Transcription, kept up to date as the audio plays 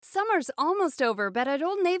Summer's almost over, but at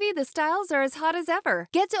Old Navy, the styles are as hot as ever.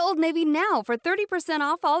 Get to Old Navy now for 30%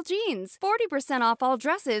 off all jeans, 40% off all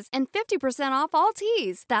dresses, and 50% off all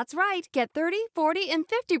tees. That's right. Get 30, 40, and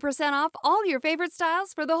 50% off all your favorite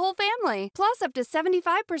styles for the whole family. Plus up to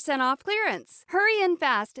 75% off clearance. Hurry in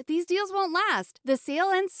fast. These deals won't last. The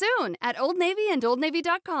sale ends soon at Old Navy and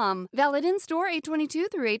OldNavy.com. Valid in store 8/22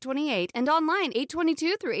 through 8/28 and online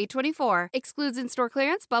 8/22 through 8/24. Excludes in-store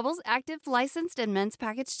clearance, Bubbles, Active, Licensed, and Men's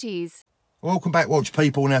Packaged Tees. Welcome back, Watch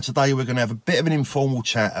People. Now today we're going to have a bit of an informal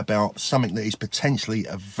chat about something that is potentially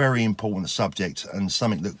a very important subject and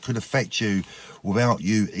something that could affect you without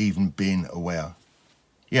you even being aware.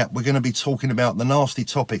 Yeah, we're going to be talking about the nasty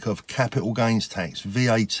topic of capital gains tax,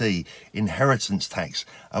 VAT, inheritance tax,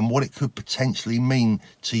 and what it could potentially mean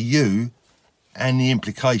to you and the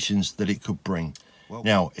implications that it could bring.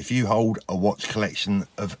 Now, if you hold a watch collection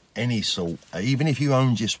of any sort, even if you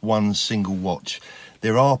own just one single watch,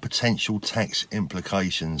 there are potential tax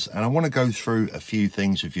implications. And I want to go through a few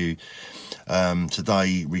things with you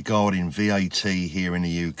today regarding VAT here in the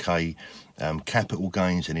UK, capital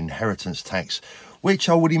gains and inheritance tax, which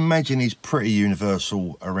I would imagine is pretty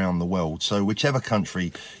universal around the world. So whichever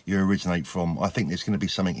country you originate from, I think there's going to be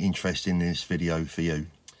something interesting in this video for you.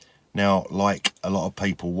 Now, like a lot of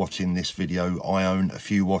people watching this video, I own a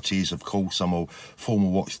few watches. Of course, I'm a former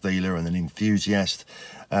watch dealer and an enthusiast.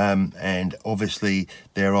 And obviously,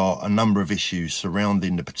 there are a number of issues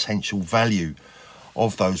surrounding the potential value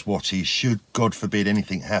of those watches. Should, God forbid,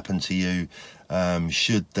 anything happen to you,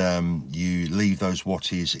 should you leave those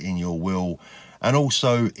watches in your will, and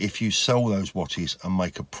also if you sell those watches and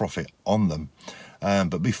make a profit on them.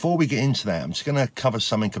 But before we get into that, I'm just going to cover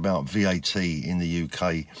something about VAT in the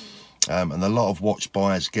UK. And a lot of watch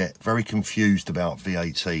buyers get very confused about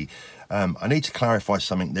VAT. I need to clarify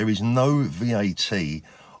something. There is no VAT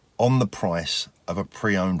on the price of a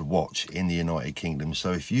pre-owned watch in the United Kingdom.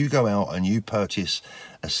 So if you go out and you purchase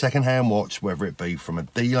a second-hand watch, whether it be from a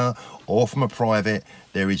dealer or from a private,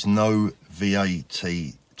 there is no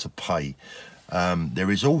VAT to pay. There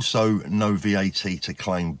is also no VAT to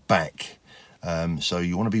claim back. So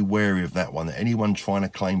you want to be wary of that one. That anyone trying to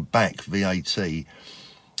claim back VAT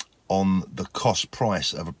on the cost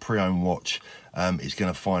price of a pre-owned watch is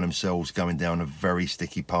going to find themselves going down a very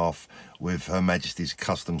sticky path with Her Majesty's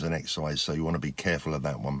Customs and Excise. So you want to be careful of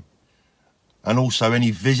that one. And also,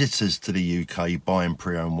 any visitors to the UK buying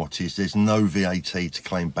pre-owned watches, there's no VAT to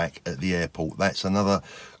claim back at the airport. That's another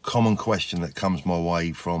common question that comes my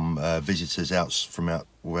way from visitors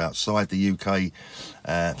outside the UK,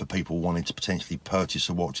 for people wanting to potentially purchase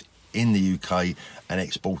a watch in the UK and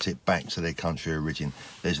export it back to their country of origin.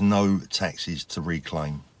 There's no taxes to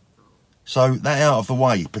reclaim. So that out of the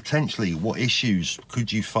way, potentially what issues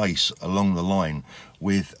could you face along the line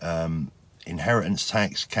with inheritance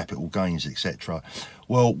tax, capital gains, etc.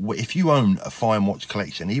 Well, if you own a fine watch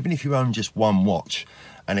collection, even if you own just one watch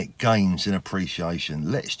and it gains in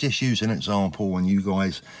appreciation, let's just use an example, and you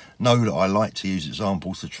guys know that I like to use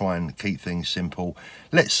examples to try and keep things simple.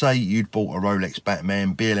 Let's say you'd bought a Rolex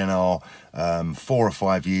Batman BLNR 4 or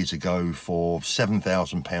 5 years ago for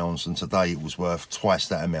 £7,000, and today it was worth twice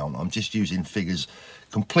that amount. I'm just using figures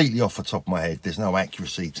completely off the top of my head. There's no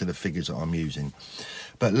accuracy to the figures that I'm using.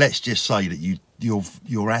 But let's just say that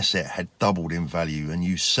your asset had doubled in value and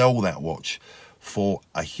you sell that watch for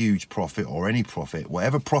a huge profit, or any profit.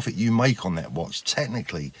 Whatever profit you make on that watch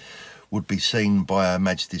technically would be seen by Her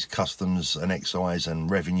Majesty's Customs and Excise and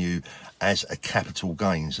Revenue as a capital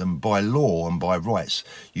gains, and by law and by rights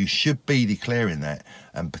you should be declaring that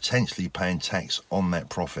and potentially paying tax on that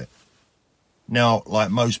profit. Now, like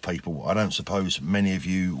most people, I don't suppose many of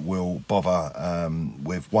you will bother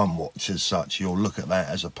with one watch as such. You'll look at that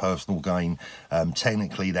as a personal gain.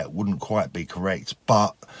 Technically, that wouldn't quite be correct,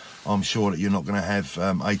 but I'm sure that you're not going to have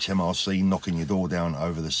HMRC knocking your door down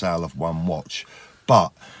over the sale of one watch.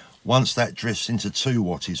 But once that drifts into 2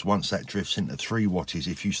 watches, once that drifts into 3 watches,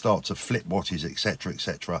 if you start to flip watches, etc.,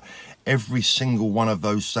 etc., every single one of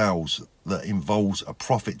those sales that involves a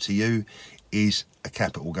profit to you is a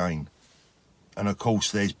capital gain. And of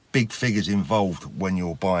course, there's big figures involved when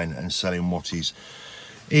you're buying and selling watches.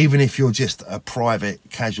 Even if you're just a private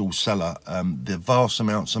casual seller, the vast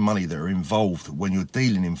amounts of money that are involved when you're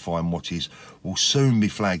dealing in fine watches will soon be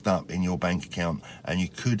flagged up in your bank account, and you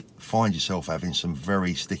could find yourself having some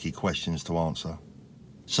very sticky questions to answer.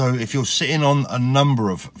 So if you're sitting on a number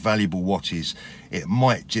of valuable watches, it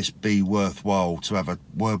might just be worthwhile to have a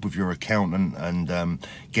word with your accountant and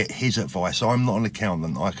get his advice. I'm not an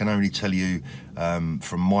accountant. I can only tell you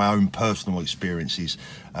from my own personal experiences,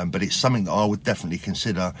 but it's something that I would definitely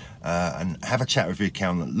consider and have a chat with your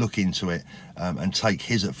accountant, look into it, and take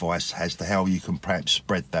his advice as to how you can perhaps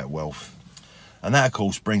spread that wealth. And that, of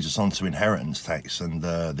course, brings us on to inheritance tax, and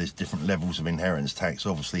there's different levels of inheritance tax,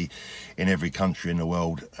 obviously, in every country in the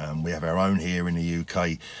world. We have our own here in the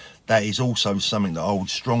UK. That is also something that I would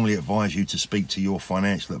strongly advise you to speak to your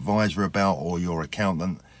financial advisor about, or your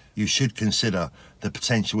accountant. You should consider the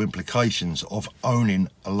potential implications of owning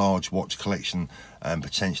a large watch collection and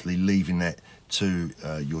potentially leaving that to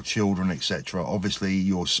your children, etc. Obviously,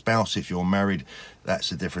 your spouse, if you're married,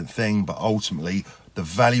 that's a different thing, but ultimately the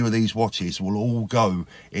value of these watches will all go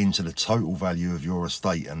into the total value of your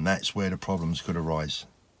estate, and that's where the problems could arise.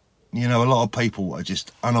 You know, a lot of people are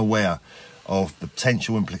just unaware of the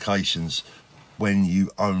potential implications when you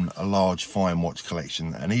own a large fine watch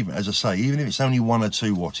collection. And even, as I say, even if it's only one or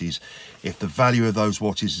two watches, if the value of those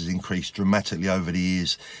watches has increased dramatically over the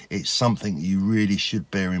years, it's something you really should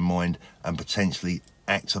bear in mind and potentially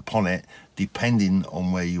act upon it, depending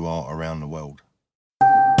on where you are around the world.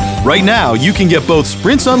 Right now, you can get both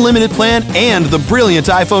Sprint's unlimited plan and the brilliant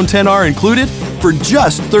iPhone XR included for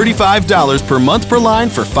just $35 per month per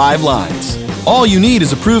line for 5 lines. All you need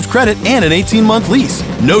is approved credit and an 18-month lease.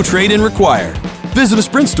 No trade-in required. Visit a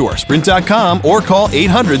Sprint store, sprint.com, or call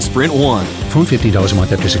 800-SPRINT-1. Phone $15 a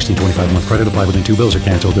month after 16.25 month credit. Apply within 2 bills or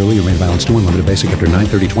canceled early. Remain balance due. Unlimited basic after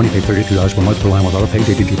 9/30/20. Pay $32 per month per line with auto pay.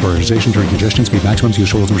 Daily prioritization during congestion. Speed maximums.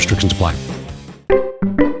 Use rules and restrictions apply.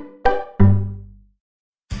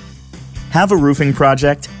 Have a roofing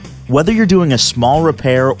project? Whether you're doing a small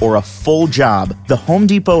repair or a full job, the Home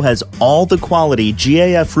Depot has all the quality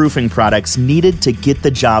GAF roofing products needed to get the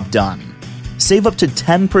job done. Save up to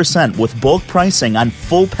 10% with bulk pricing on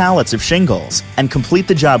full pallets of shingles and complete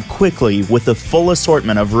the job quickly with a full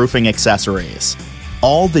assortment of roofing accessories.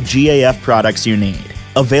 All the GAF products you need,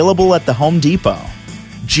 available at the Home Depot.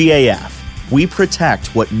 GAF, we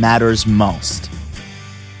protect what matters most.